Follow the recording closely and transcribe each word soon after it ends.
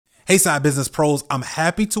Hey, Side Business Pros, I'm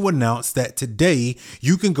happy to announce that today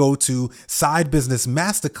you can go to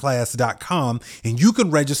sidebusinessmasterclass.com and you can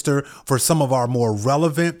register for some of our more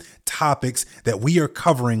relevant topics that we are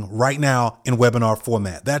covering right now in webinar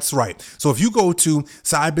format. That's right. So if you go to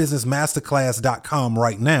sidebusinessmasterclass.com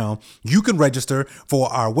right now, you can register for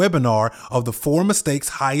our webinar of the 4 mistakes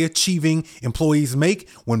high achieving employees make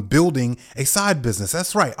when building a side business.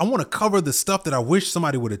 That's right. I want to cover the stuff that I wish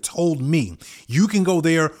somebody would have told me. You can go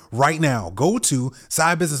there right now. Go to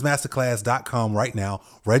sidebusinessmasterclass.com right now.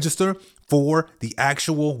 Register for the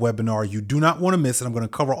actual webinar. You do not want to miss it. I'm going to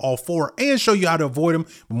cover all 4 and show you how to avoid them.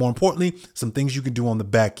 But more importantly, some things you can do on the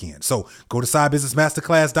back end. So go to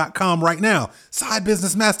sidebusinessmasterclass.com right now.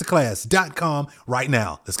 Sidebusinessmasterclass.com right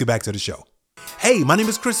now. Let's get back to the show. Hey, my name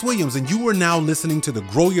is Chris Williams, and you are now listening to the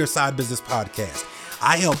Grow Your Side Business podcast.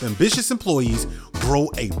 I help ambitious employees grow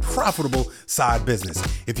a profitable side business.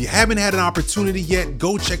 If you haven't had an opportunity yet,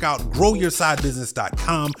 go check out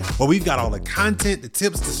growyoursidebusiness.com, where we've got all the content, the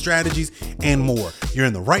tips, the strategies, and more. You're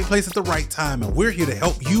in the right place at the right time, and we're here to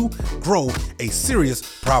help you grow a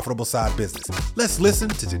serious, profitable side business. Let's listen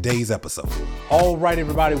to today's episode. All right,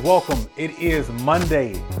 everybody, welcome. It is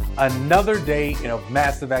Monday, another day of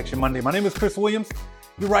Massive Action Monday. My name is Chris Williams.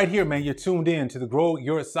 You're right here, man. You're tuned in to the Grow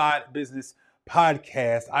Your Side Business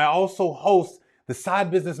podcast. I also host the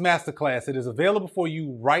Side Business Masterclass. It is available for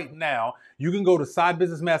you right now. You can go to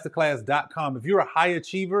sidebusinessmasterclass.com. If you're a high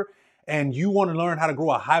achiever and you want to learn how to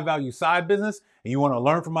grow a high value side business and you want to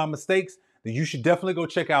learn from my mistakes, then you should definitely go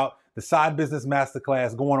check out the Side Business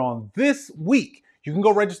Masterclass going on this week. You can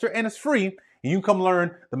go register and it's free, and you can come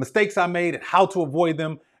learn the mistakes I made and how to avoid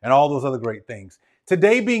them and all those other great things.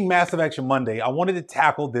 Today being Massive Action Monday, I wanted to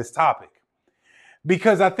tackle this topic,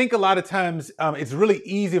 because I think a lot of times it's really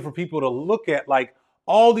easy for people to look at like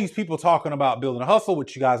all these people talking about building a hustle,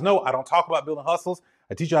 which you guys know I don't talk about building hustles.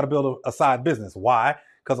 I teach you how to build a side business. Why?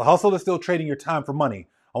 Because a hustle is still trading your time for money.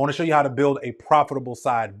 I want to show you how to build a profitable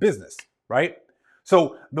side business, right?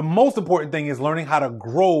 So the most important thing is learning how to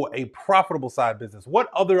grow a profitable side business.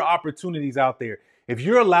 What other opportunities out there? If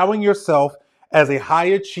you're allowing yourself as a high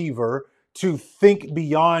achiever to think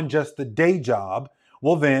beyond just the day job,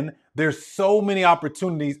 well then, there's so many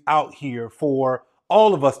opportunities out here for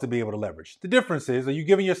all of us to be able to leverage. The difference is, are you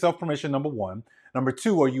giving yourself permission, number one? Number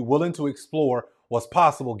two, are you willing to explore what's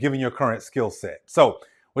possible given your current skill set? So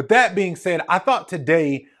with that being said, I thought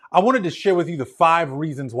today I wanted to share with you the 5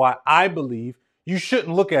 reasons why I believe you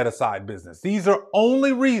shouldn't look at a side business. These are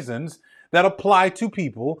only reasons that apply to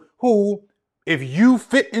people who, if you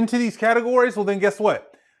fit into these categories, well then guess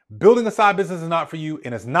what? Building a side business is not for you,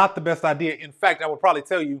 and it's not the best idea. In fact, I would probably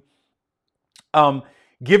tell you,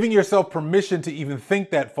 giving yourself permission to even think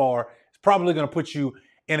that far is probably going to put you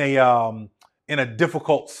in a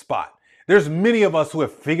difficult spot. There's many of us who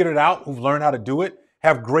have figured it out, who've learned how to do it,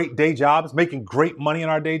 have great day jobs, making great money in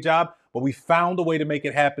our day job, but we found a way to make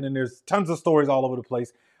it happen. And there's tons of stories all over the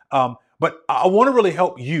place. But I want to really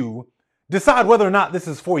help you decide whether or not this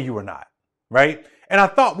is for you or not, right? And I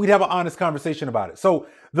thought we'd have an honest conversation about it. So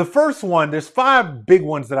the first one, there's 5 big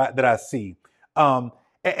ones that I see.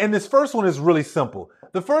 And this first one is really simple.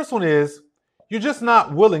 The first one is you're just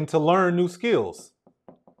not willing to learn new skills.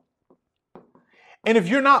 And if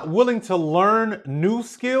you're not willing to learn new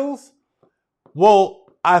skills, well,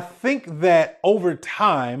 I think that over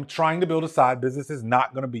time, trying to build a side business is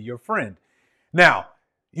not going to be your friend. Now,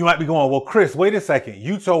 you might be going, well, Chris, wait a second.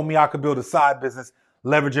 You told me I could build a side business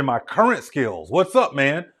leveraging my current skills. What's up,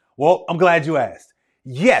 man? Well, I'm glad you asked.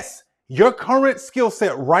 Yes, your current skill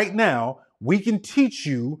set right now, we can teach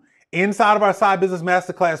you inside of our Side Business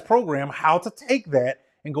Masterclass program how to take that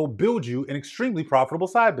and go build you an extremely profitable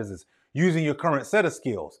side business using your current set of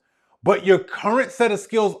skills. But your current set of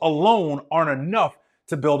skills alone aren't enough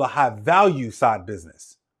to build a high value side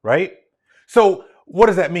business, right? So what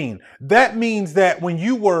does that mean? That means that when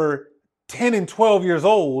you were 10 and 12 years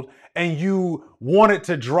old and you wanted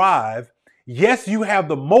to drive, yes, you have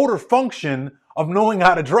the motor function of knowing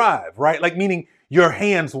how to drive, right? Like meaning your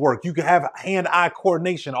hands work. You can have hand-eye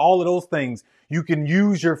coordination, all of those things. You can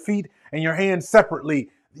use your feet and your hands separately.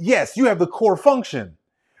 Yes, you have the core function,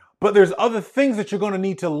 but there's other things that you're going to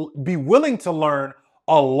need to be willing to learn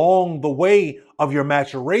along the way of your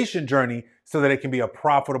maturation journey so that it can be a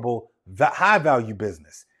profitable, high value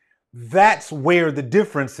business. That's where the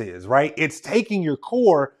difference is, right? It's taking your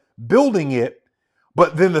core, building it,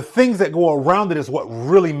 but then the things that go around it is what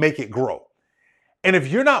really make it grow. And if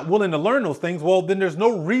you're not willing to learn those things, well, then there's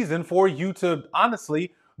no reason for you to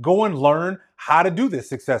honestly go and learn how to do this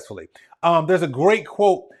successfully. There's a great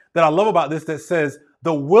quote that I love about this that says,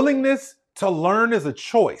 the willingness to learn is a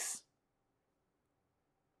choice.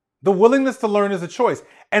 The willingness to learn is a choice.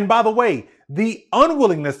 And by the way, the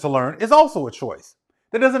unwillingness to learn is also a choice.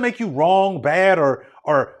 That doesn't make you wrong, bad, or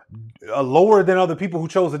lower than other people who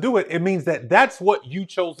chose to do it. It means that that's what you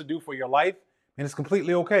chose to do for your life, and it's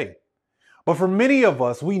completely okay. But for many of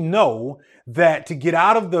us, we know that to get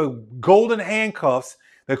out of the golden handcuffs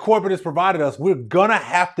that corporate has provided us, we're gonna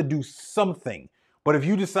have to do something. But if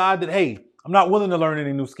you decide that, hey, I'm not willing to learn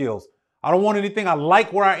any new skills, I don't want anything, I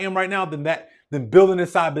like where I am right now, then building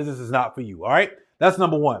this side business is not for you. All right, that's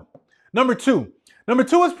number one. Number two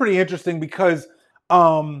is pretty interesting because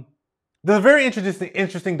there's a very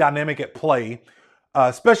interesting dynamic at play,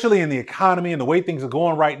 especially in the economy and the way things are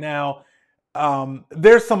going right now.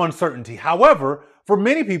 There's some uncertainty. However, for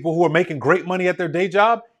many people who are making great money at their day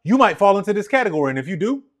job, you might fall into this category. And if you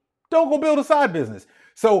do, don't go build a side business.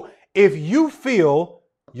 So if you feel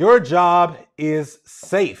your job is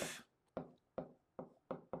safe,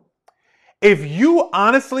 if you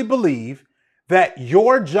honestly believe that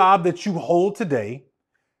your job that you hold today,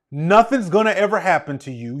 nothing's going to ever happen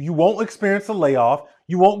to you, you won't experience a layoff,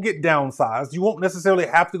 you won't get downsized, you won't necessarily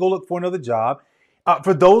have to go look for another job.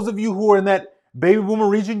 For those of you who are in that baby boomer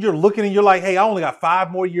region, you're looking and you're like, hey, I only got 5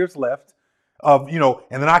 more years left and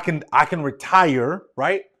then I can retire,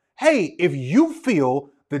 right? Hey, if you feel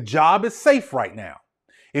the job is safe right now,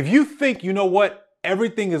 if you think, you know what,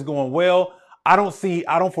 everything is going well, I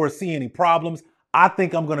don't foresee any problems, I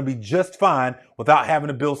think I'm going to be just fine without having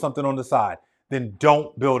to build something on the side, then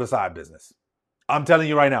don't build a side business. I'm telling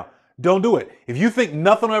you right now, don't do it. If you think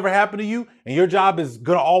nothing will ever happen to you and your job is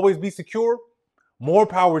going to always be secure, more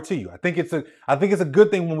power to you. I think it's a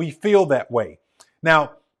good thing when we feel that way.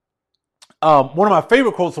 Now, one of my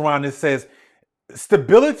favorite quotes around this says,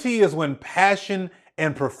 stability is when passion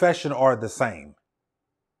and profession are the same.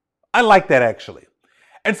 I like that actually.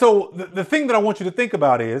 And so the thing that I want you to think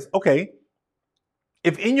about is, okay,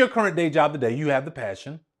 if in your current day job today, you have the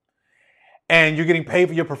passion and you're getting paid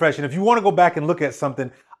for your profession, if you want to go back and look at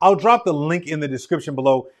something, I'll drop the link in the description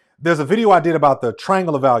below. There's a video I did about the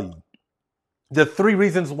triangle of value. The 3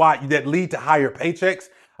 reasons why that lead to higher paychecks.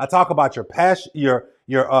 I talk about your passion, your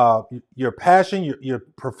passion, your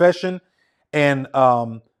profession, and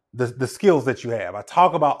the skills that you have. I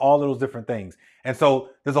talk about all of those different things. And so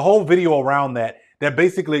there's a whole video around that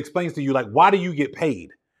basically explains to you, like, why do you get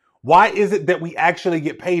paid? Why is it that we actually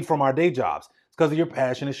get paid from our day jobs? It's because of your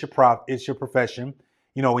passion, it's your profession,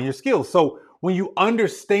 and your skills. So when you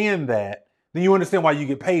understand that, then you understand why you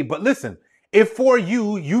get paid. But listen, if for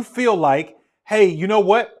you feel like, hey, you know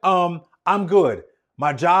what? I'm good.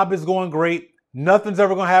 My job is going great. Nothing's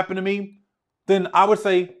ever going to happen to me. Then I would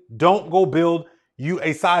say, don't go build you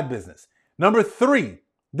a side business. Number 3,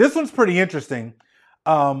 this one's pretty interesting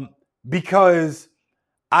because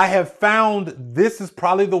I have found this is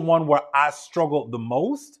probably the one where I struggled the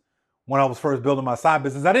most when I was first building my side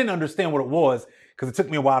business. I didn't understand what it was because it took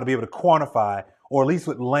me a while to be able to quantify or at least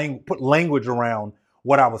put language around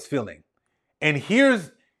what I was feeling. And here's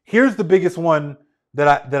the biggest one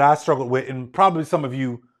that I struggled with, and probably some of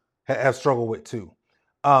you have struggled with too.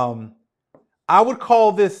 I would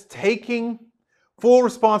call this taking full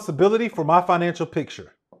responsibility for my financial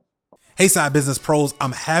picture. Hey, Side Business Pros,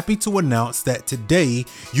 I'm happy to announce that today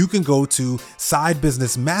you can go to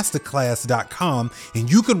sidebusinessmasterclass.com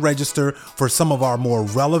and you can register for some of our more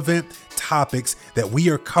relevant topics that we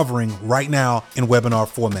are covering right now in webinar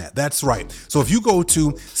format. That's right. So if you go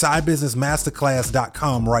to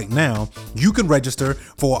sidebusinessmasterclass.com right now, you can register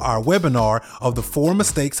for our webinar of the 4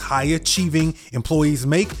 mistakes high achieving employees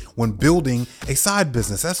make when building a side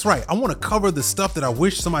business. That's right. I want to cover the stuff that I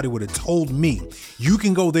wish somebody would have told me. You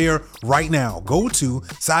can go there right now. Go to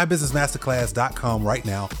sidebusinessmasterclass.com right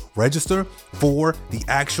now. Register for the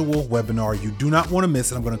actual webinar. You do not want to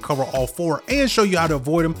miss it. I'm going to cover all 4 and show you how to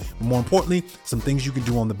avoid them. But more importantly, some things you can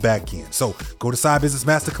do on the back end. So go to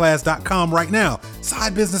sidebusinessmasterclass.com right now.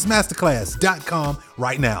 Sidebusinessmasterclass.com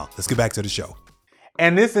right now. Let's get back to the show.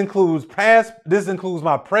 And this includes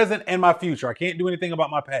my present and my future. I can't do anything about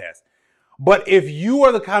my past. But if you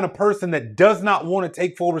are the kind of person that does not want to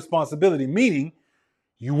take full responsibility, meaning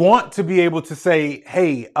you want to be able to say,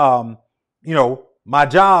 hey, my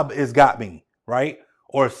job has got me, right?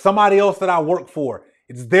 Or somebody else that I work for,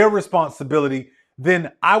 it's their responsibility.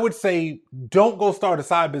 Then I would say don't go start a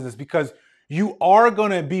side business because you are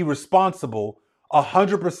going to be responsible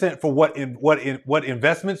 100% for what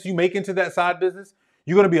investments you make into that side business.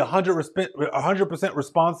 You're going to be 100%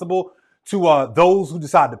 responsible to those who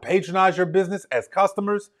decide to patronize your business as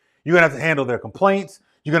customers. You're going to have to handle their complaints.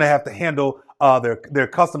 You're going to have to handle their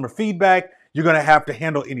customer feedback. You're going to have to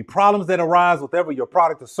handle any problems that arise, whatever your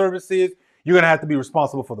product or service is. You're going to have to be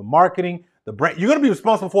responsible for the marketing, the brand. You're going to be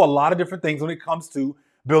responsible for a lot of different things when it comes to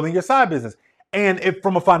building your side business. And if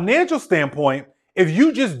from a financial standpoint, if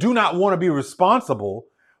you just do not want to be responsible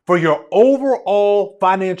for your overall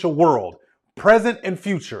financial world, present and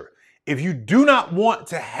future, if you do not want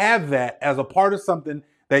to have that as a part of something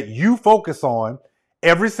that you focus on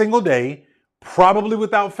every single day, probably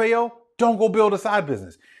without fail, don't go build a side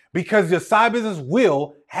business, because your side business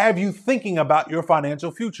will have you thinking about your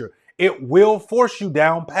financial future. It will force you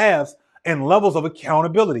down paths and levels of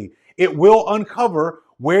accountability. It will uncover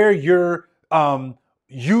where you're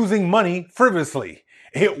using money frivolously.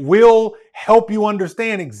 It will help you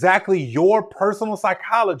understand exactly your personal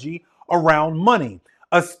psychology around money,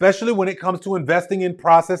 especially when it comes to investing in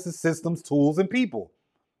processes, systems, tools, and people.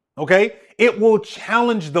 Okay? It will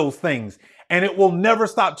challenge those things, and it will never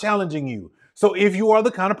stop challenging you. So if you are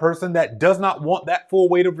the kind of person that does not want that full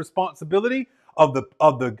weight of responsibility of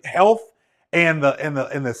the health and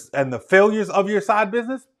the failures of your side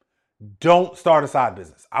business, don't start a side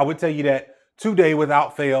business. I would tell you that today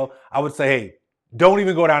without fail. I would say, hey, don't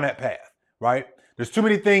even go down that path, right? There's too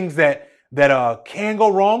many things that can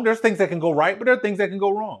go wrong. There's things that can go right, but there are things that can go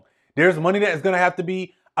wrong. There's money that is going to have to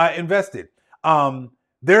be invested.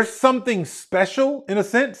 There's something special, in a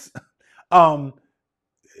sense,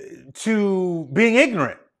 to being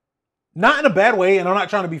ignorant. Not in a bad way, and I'm not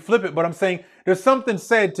trying to be flippant, but I'm saying there's something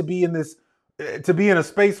said to be in a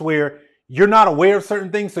space where you're not aware of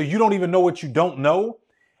certain things, so you don't even know what you don't know,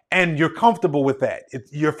 and you're comfortable with that.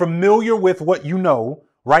 You're familiar with what you know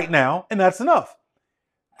right now, and that's enough.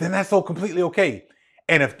 Then that's so completely okay.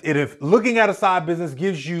 And if looking at a side business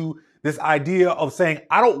gives you this idea of saying,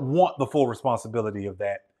 I don't want the full responsibility of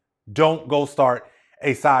that, don't go start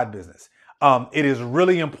a side business. It is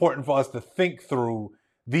really important for us to think through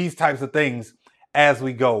these types of things as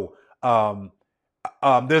we go.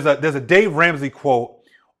 There's a Dave Ramsey quote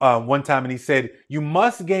one time, and he said, "You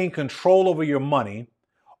must gain control over your money,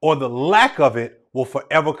 or the lack of it will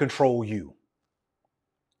forever control you."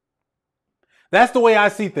 That's the way I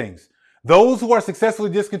see things. Those who are successfully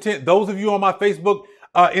discontent, those of you on my Facebook,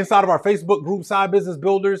 inside of our Facebook group, Side Business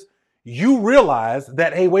Builders, you realize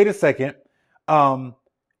that, hey, wait a second.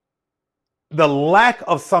 The lack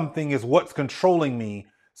of something is what's controlling me.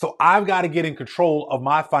 So I've got to get in control of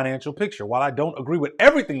my financial picture. While I don't agree with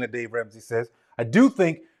everything that Dave Ramsey says, I do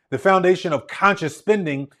think the foundation of conscious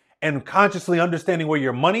spending and consciously understanding where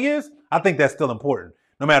your money is, I think that's still important.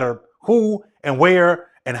 No matter who and where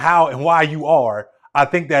and how and why you are, I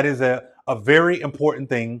think that is a very important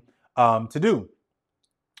thing to do.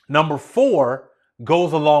 Number 4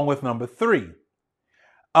 goes along with number 3.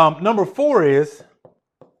 Number 4 is,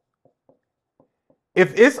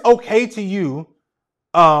 if it's okay to you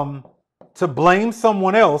to blame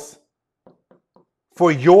someone else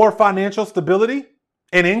for your financial stability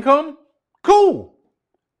and income, cool.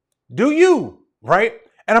 Do you, right?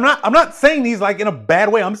 And I'm not saying these like in a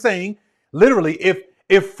bad way. I'm saying literally,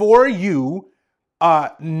 if for you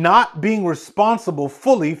not being responsible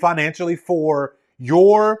fully financially for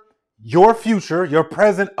your future, your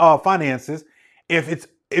present finances, if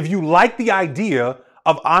you like the idea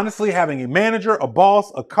of honestly having a manager, a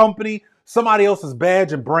boss, a company, somebody else's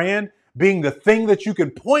badge and brand being the thing that you can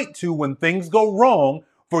point to when things go wrong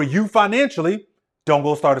for you financially, don't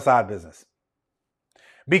go start a side business.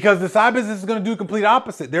 Because the side business is going to do the complete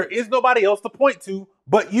opposite. There is nobody else to point to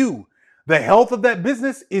but you. The health of that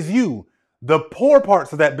business is you. The poor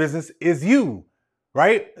parts of that business is you,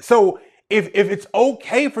 right? So if it's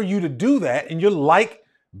okay for you to do that and you're like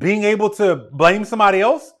being able to blame somebody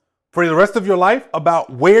else for the rest of your life about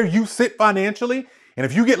where you sit financially, and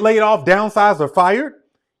if you get laid off, downsized, or fired,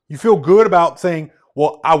 you feel good about saying,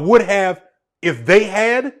 well, I would have if they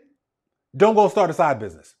had, don't go start a side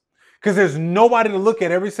business. Because there's nobody to look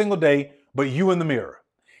at every single day but you in the mirror.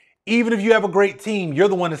 Even if you have a great team, you're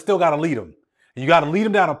the one that still got to lead them. And you got to lead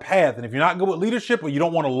them down a path. And if you're not good with leadership or you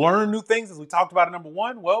don't want to learn new things, as we talked about in number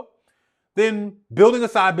 1, well, then building a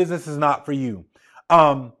side business is not for you.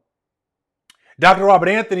 Dr. Robert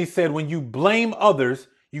Anthony said, when you blame others,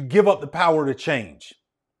 you give up the power to change.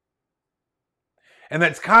 And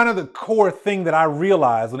that's kind of the core thing that I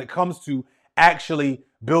realized when it comes to actually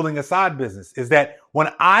building a side business, is that when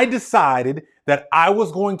I decided that I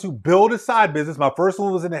was going to build a side business, my first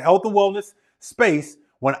one was in the health and wellness space.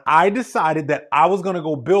 When I decided that I was going to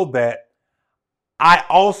go build that, I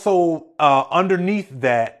also, underneath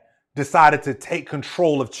that, decided to take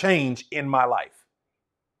control of change in my life.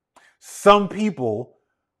 Some people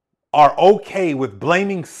are okay with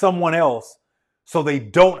blaming someone else so they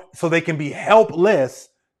can be helpless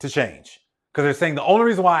to change. Because they're saying the only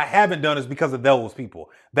reason why I haven't done is because of those people.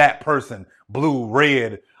 That person, blue,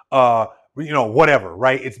 red, whatever,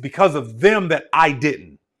 right? It's because of them that I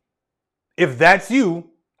didn't. If that's you,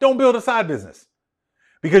 don't build a side business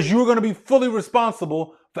because you're going to be fully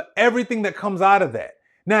responsible for everything that comes out of that.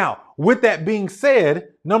 Now, with that being said,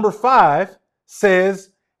 number 5 says,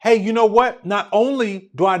 hey, you know what? Not only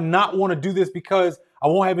do I not want to do this because I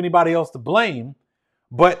won't have anybody else to blame,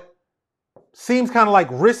 but seems kind of like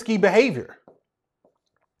risky behavior.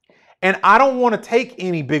 And I don't want to take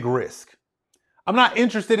any big risk. I'm not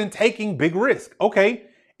interested in taking big risk. Okay,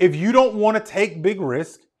 if you don't want to take big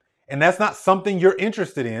risk and that's not something you're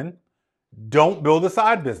interested in, don't build a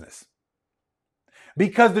side business.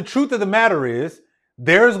 Because the truth of the matter is,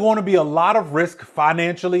 there's going to be a lot of risk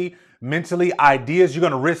financially, mentally, ideas. You're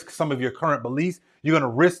going to risk some of your current beliefs. You're going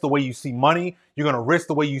to risk the way you see money. You're going to risk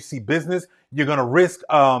the way you see business. You're going to risk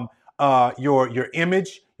your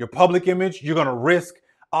image, your public image. You're going to risk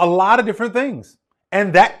a lot of different things.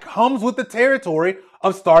 And that comes with the territory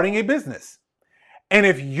of starting a business. And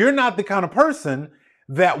if you're not the kind of person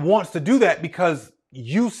that wants to do that because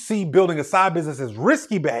you see building a side business as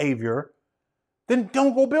risky behavior, then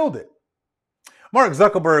don't go build it. Mark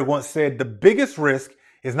Zuckerberg once said, the biggest risk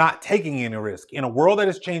is not taking any risk. In a world that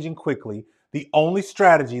is changing quickly, the only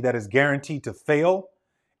strategy that is guaranteed to fail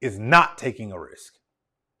is not taking a risk.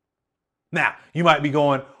 Now, you might be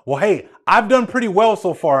going, well, hey, I've done pretty well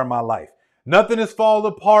so far in my life. Nothing has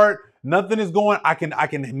fallen apart. Nothing is going, I can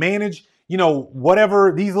manage,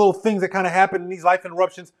 whatever these little things that kind of happen in these life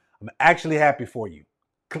interruptions. I'm actually happy for you.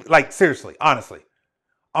 Like, seriously, honestly,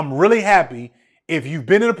 I'm really happy if you've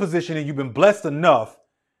been in a position and you've been blessed enough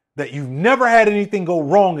that you've never had anything go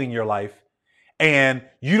wrong in your life and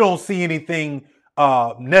you don't see anything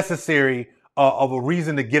necessary of a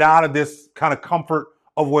reason to get out of this kind of comfort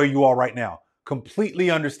of where you are right now.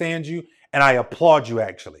 Completely understand you, and I applaud you,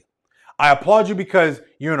 actually. I applaud you because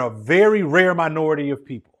you're in a very rare minority of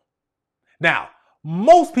people. Now,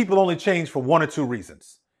 most people only change for one or two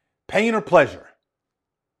reasons: pain or pleasure.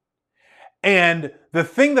 And the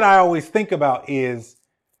thing that I always think about is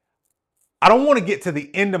I don't want to get to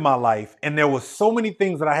the end of my life and there was so many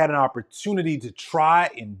things that I had an opportunity to try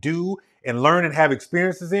and do and learn and have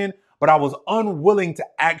experiences in, but I was unwilling to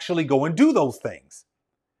actually go and do those things.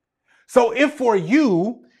 So if for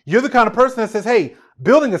you, you're the kind of person that says, hey,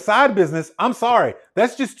 building a side business, I'm sorry,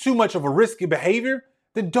 that's just too much of a risky behavior,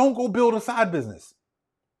 then don't go build a side business.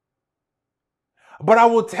 But I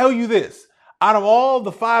will tell you this, out of all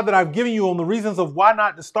the 5 that I've given you on the reasons of why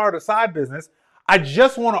not to start a side business, I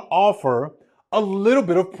just want to offer a little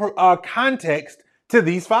bit of context to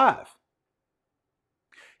these 5.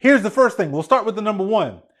 Here's the first thing. We'll start with the number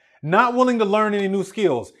 1, not willing to learn any new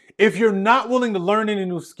skills. If you're not willing to learn any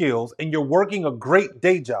new skills and you're working a great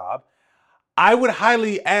day job, I would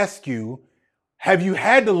highly ask you, have you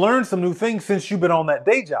had to learn some new things since you've been on that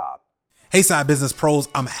day job? Hey, Side Business Pros,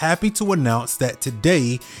 I'm happy to announce that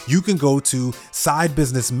today you can go to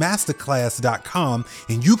sidebusinessmasterclass.com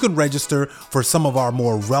and you can register for some of our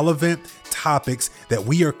more relevant topics that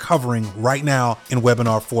we are covering right now in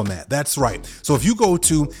webinar format. That's right. So if you go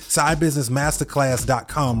to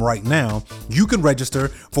sidebusinessmasterclass.com right now, you can register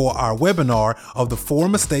for our webinar of the 4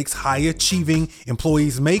 mistakes high achieving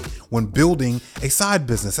employees make when building a side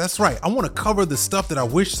business. That's right. I want to cover the stuff that I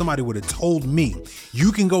wish somebody would have told me.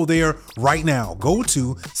 You can go there right now. Go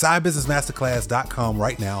to sidebusinessmasterclass.com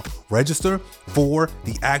right now. Register for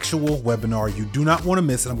the actual webinar. You do not want to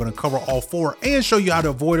miss it. I'm going to cover all 4 and show you how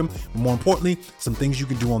to avoid them. But more importantly, some things you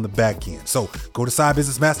can do on the back end. So go to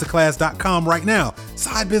sidebusinessmasterclass.com right now.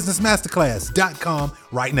 Sidebusinessmasterclass.com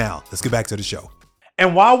right now. Let's get back to the show.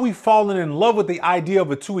 And while we've fallen in love with the idea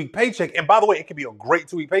of a 2-week paycheck, and by the way, it can be a great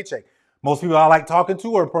 2-week paycheck. Most people I like talking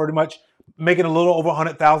to are pretty much making a little over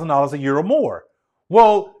 $100,000 a year or more.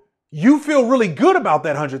 Well, you feel really good about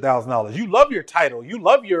that $100,000. You love your title. You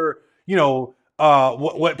love your,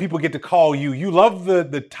 what people get to call you. You love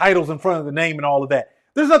the titles in front of the name and all of that.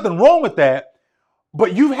 There's nothing wrong with that,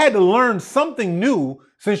 but you've had to learn something new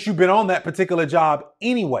since you've been on that particular job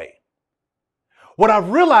anyway. What I've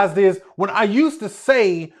realized is when I used to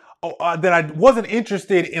say that I wasn't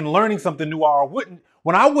interested in learning something new, or I wouldn't,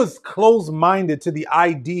 when I was closed-minded to the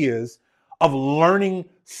ideas of learning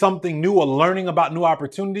something new or learning about new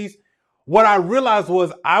opportunities, what I realized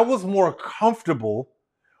was I was more comfortable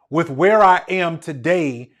with where I am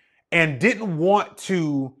today and didn't want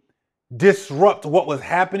to disrupt what was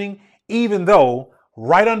happening, even though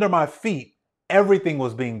right under my feet, everything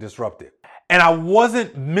was being disrupted. And I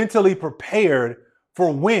wasn't mentally prepared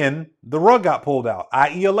for when the rug got pulled out,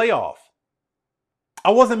 i.e. a layoff.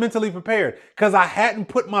 I wasn't mentally prepared because I hadn't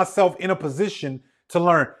put myself in a position to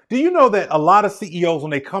learn. Do you know that a lot of CEOs,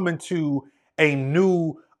 when they come into a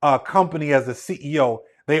new company as a CEO,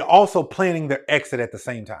 they also planning their exit at the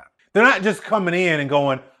same time. They're not just coming in and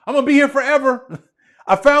going, I'm going to be here forever.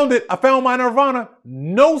 I found it. I found my nirvana.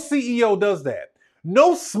 No CEO does that.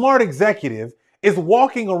 No smart executive is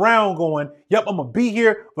walking around going, yep, I'm going to be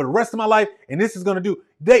here for the rest of my life. And this is going to do.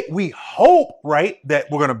 We hope, right, that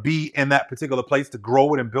we're going to be in that particular place to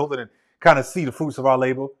grow it and build it and kind of see the fruits of our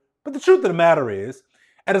labor. But the truth of the matter is,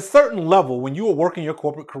 at a certain level, when you are working your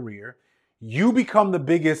corporate career, you become the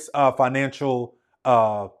biggest financial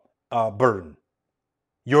burden,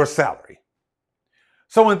 your salary.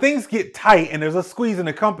 So when things get tight and there's a squeeze in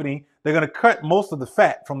the company, they're going to cut most of the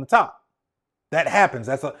fat from the top. That happens.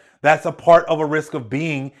 That's a part of a risk of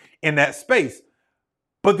being in that space.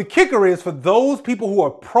 But the kicker is, for those people who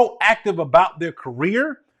are proactive about their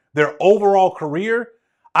career, their overall career,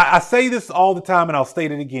 I say this all the time and I'll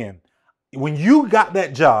state it again. When you got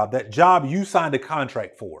that job you signed a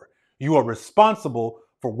contract for, you are responsible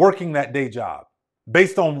for working that day job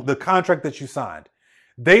based on the contract that you signed.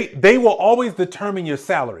 They will always determine your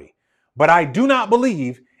salary. But I do not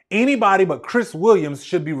believe anybody but Chris Williams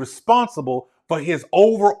should be responsible for his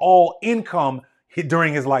overall income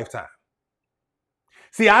during his lifetime.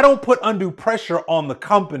 See, I don't put undue pressure on the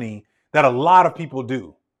company that a lot of people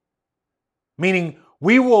do. Meaning,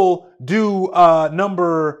 we will do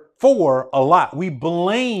number 4 a lot. We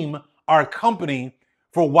blame our company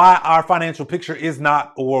for why our financial picture is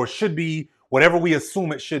not or should be whatever we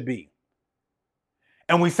assume it should be.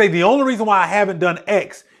 And we say the only reason why I haven't done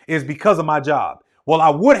X is because of my job. Well, I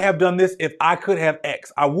would have done this if I could have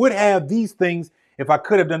X. I would have these things if I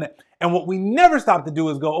could have done it. And what we never stop to do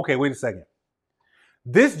is go, okay, wait a second.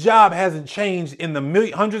 This job hasn't changed in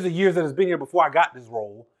the hundreds of years that it's been here before I got this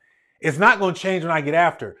role. It's not going to change when I get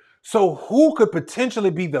after. So who could potentially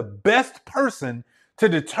be the best person to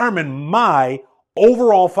determine my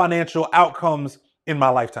overall financial outcomes in my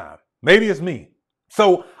lifetime? Maybe it's me.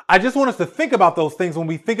 So I just want us to think about those things when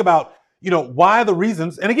we think about, why the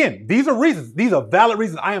reasons. And again, these are reasons. These are valid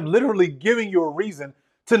reasons. I am literally giving you a reason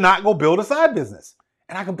to not go build a side business.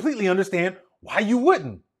 And I completely understand why you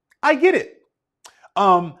wouldn't. I get it.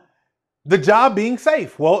 The job being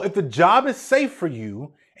safe. Well, if the job is safe for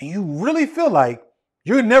you and you really feel like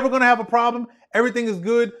you're never going to have a problem, everything is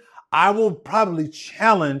good, I will probably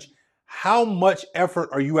challenge how much effort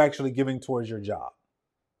are you actually giving towards your job?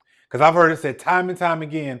 Because I've heard it said time and time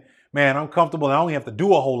again, man, I'm comfortable and I don't have to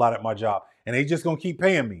do a whole lot at my job and they just going to keep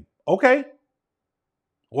paying me. Okay.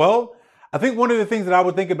 Well, I think one of the things that I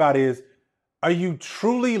would think about is, are you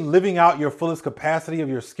truly living out your fullest capacity of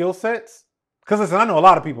your skill sets? Because listen, I know a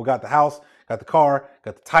lot of people got the house, got the car,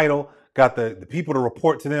 got the title, got the people to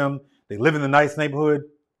report to them. They live in a nice neighborhood,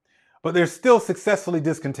 but they're still successfully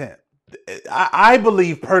discontent. I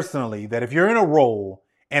believe personally that if you're in a role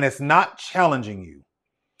and it's not challenging you,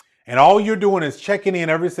 and all you're doing is checking in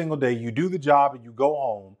every single day, you do the job and you go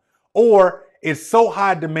home, or it's so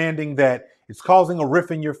high demanding that it's causing a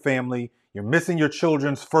rift in your family, you're missing your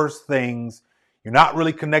children's first things, you're not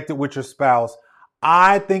really connected with your spouse,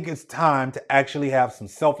 I think it's time to actually have some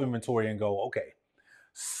self-inventory and go, okay,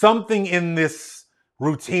 something in this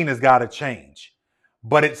routine has got to change.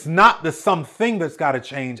 But it's not the something that's got to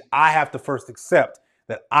change. I have to first accept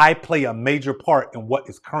that I play a major part in what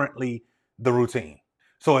is currently the routine.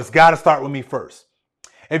 So it's got to start with me first.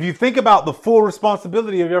 If you think about the full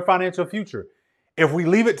responsibility of your financial future, if we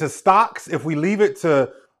leave it to stocks, if we leave it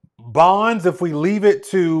to bonds, if we leave it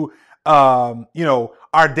to,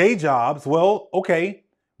 our day jobs, well, okay.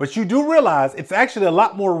 But you do realize it's actually a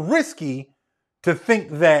lot more risky to think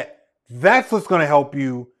that that's what's going to help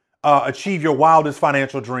you achieve your wildest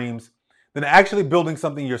financial dreams than actually building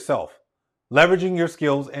something yourself, leveraging your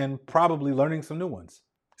skills and probably learning some new ones.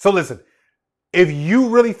 So listen, if you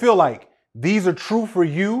really feel like these are true for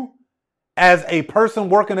you as a person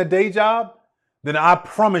working a day job, then I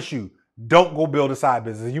promise you, don't go build a side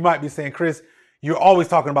business. You might be saying, Chris, you're always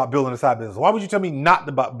talking about building a side business. Why would you tell me not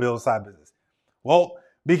to build a side business? Well,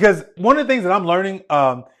 because one of the things that I'm learning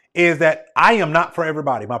is that I am not for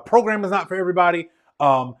everybody. My program is not for everybody.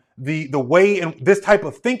 The way and this type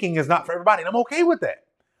of thinking is not for everybody. And I'm okay with that.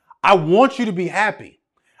 I want you to be happy.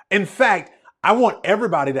 In fact, I want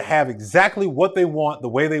everybody to have exactly what they want, the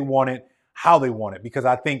way they want it, how they want it, because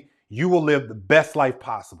I think you will live the best life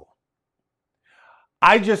possible.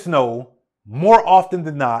 I just know more often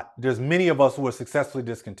than not, there's many of us who are successfully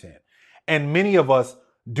discontent, and many of us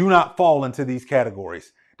do not fall into these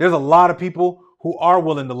categories. There's a lot of people who are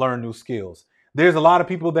willing to learn new skills. There's a lot of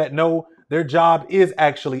people that know their job is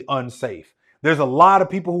actually unsafe. There's a lot of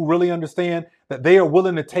people who really understand that they are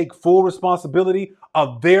willing to take full responsibility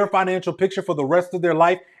of their financial picture for the rest of their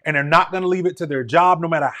life, and they're not going to leave it to their job no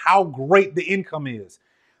matter how great the income is.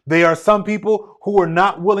 There are some people who are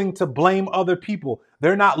not willing to blame other people.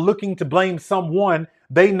 They're not looking to blame someone.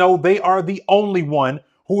 They know they are the only one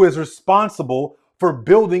who is responsible for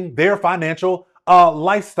building their financial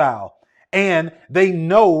lifestyle. And they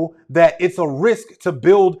know that it's a risk to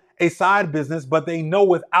build a side business, but they know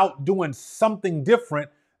without doing something different,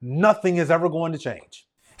 nothing is ever going to change.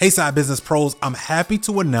 Hey, Side Business Pros, I'm happy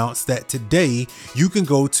to announce that today you can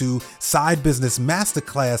go to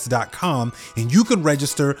sidebusinessmasterclass.com and you can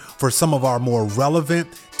register for some of our more relevant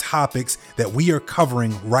topics that we are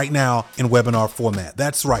covering right now in webinar format.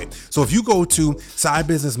 That's right. So if you go to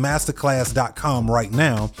sidebusinessmasterclass.com right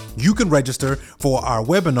now, you can register for our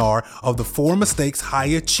webinar of the 4 mistakes high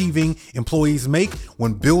achieving employees make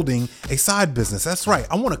when building a side business. That's right.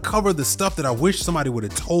 I want to cover the stuff that I wish somebody would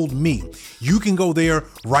have told me. You can go there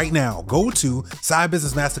right now. Go to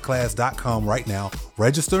sidebusinessmasterclass.com right now.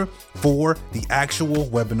 Register for the actual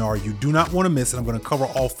webinar. You do not want to miss it. I'm going to cover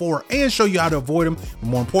all 4 and show you how to avoid them. But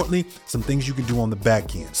more importantly, some things you can do on the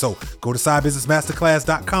back end. So go to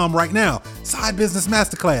sidebusinessmasterclass.com right now.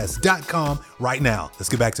 Sidebusinessmasterclass.com right now. Let's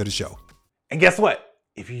get back to the show. And guess what?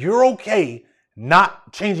 If you're okay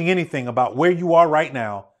not changing anything about where you are right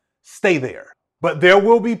now, stay there. But there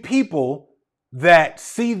will be people that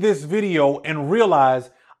see this video and realize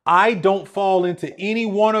I don't fall into any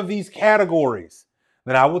one of these categories.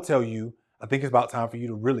 Then I will tell you, I think it's about time for you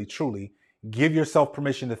to really, truly give yourself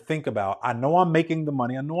permission to think about, I know I'm making the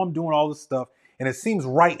money, I know I'm doing all this stuff, and it seems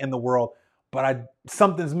right in the world, but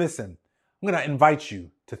something's missing. I'm going to invite you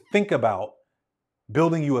to think about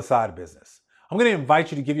building you a side business. I'm going to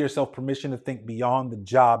invite you to give yourself permission to think beyond the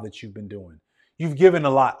job that you've been doing. You've given a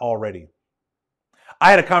lot already. I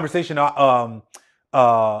had a conversation over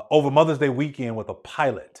Mother's Day weekend with a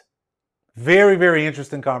pilot. Very, very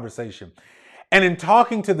interesting conversation. And in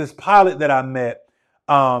talking to this pilot that I met,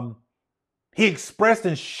 he expressed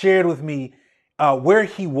and shared with me where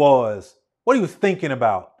he was, what he was thinking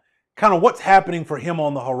about, kind of what's happening for him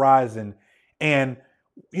on the horizon, and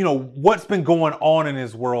what's been going on in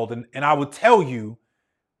his world. And I would tell you,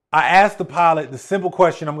 I asked the pilot the simple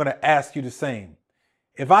question I'm going to ask you the same.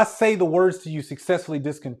 If I say the words to you, successfully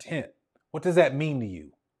discontent, what does that mean to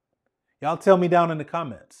you? Y'all tell me down in the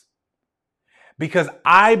comments. Because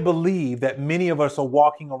I believe that many of us are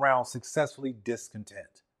walking around successfully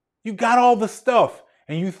discontent. You got all the stuff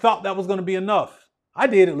and you thought that was going to be enough. I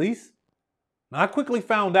did, at least. And I quickly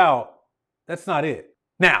found out that's not it.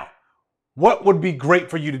 Now, what would be great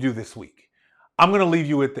for you to do this week? I'm going to leave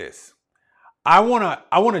you with this. I want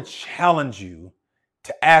to challenge you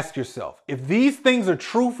to ask yourself, if these things are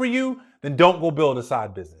true for you, then don't go build a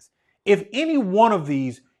side business. If any one of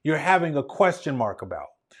these you're having a question mark about,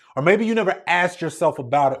 or maybe you never asked yourself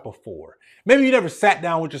about it before, maybe you never sat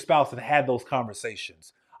down with your spouse and had those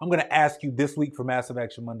conversations, I'm going to ask you this week for Massive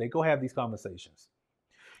Action Monday, go have these conversations.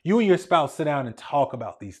 You and your spouse sit down and talk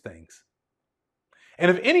about these things. And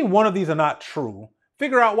if any one of these are not true,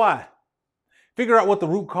 figure out why. Figure out what the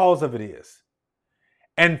root cause of it is.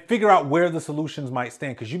 And figure out where the solutions might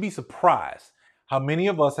stand, because you'd be surprised how many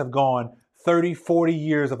of us have gone 30, 40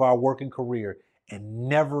 years of our working career and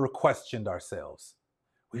never questioned ourselves.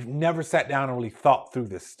 We've never sat down and really thought through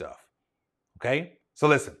this stuff. Okay? So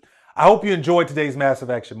listen, I hope you enjoyed today's Massive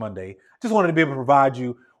Action Monday. Just wanted to be able to provide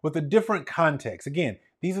you with a different context. Again,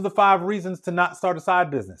 these are the 5 reasons to not start a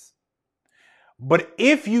side business. But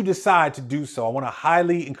if you decide to do so, I want to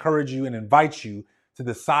highly encourage you and invite you to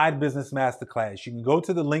the Side Business Masterclass. You can go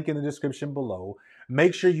to the link in the description below.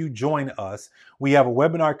 Make sure you join us. We have a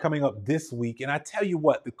webinar coming up this week. And I tell you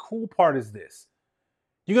what, the cool part is this.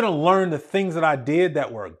 You're going to learn the things that I did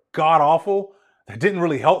that were god-awful, that didn't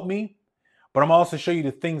really help me. But I'm also show you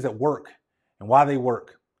the things that work and why they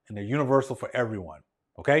work. And they're universal for everyone.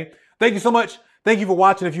 Okay? Thank you so much. Thank you for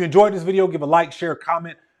watching. If you enjoyed this video, give a like, share,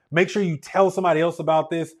 comment. Make sure you tell somebody else about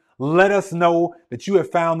this. Let us know that you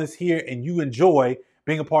have found this here and you enjoy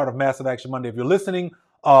being a part of Massive Action Monday. If you're listening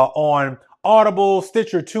on Audible,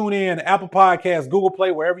 Stitcher, TuneIn, Apple Podcasts, Google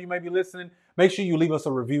Play, wherever you may be listening, make sure you leave us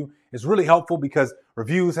a review. It's really helpful because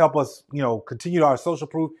reviews help us, continue our social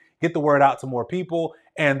proof, get the word out to more people,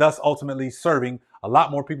 and thus ultimately serving a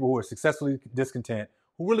lot more people who are successfully discontent,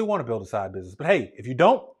 who really want to build a side business. But hey, if you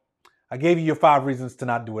don't, I gave you your 5 reasons to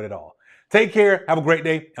not do it at all. Take care, have a great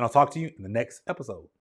day, and I'll talk to you in the next episode.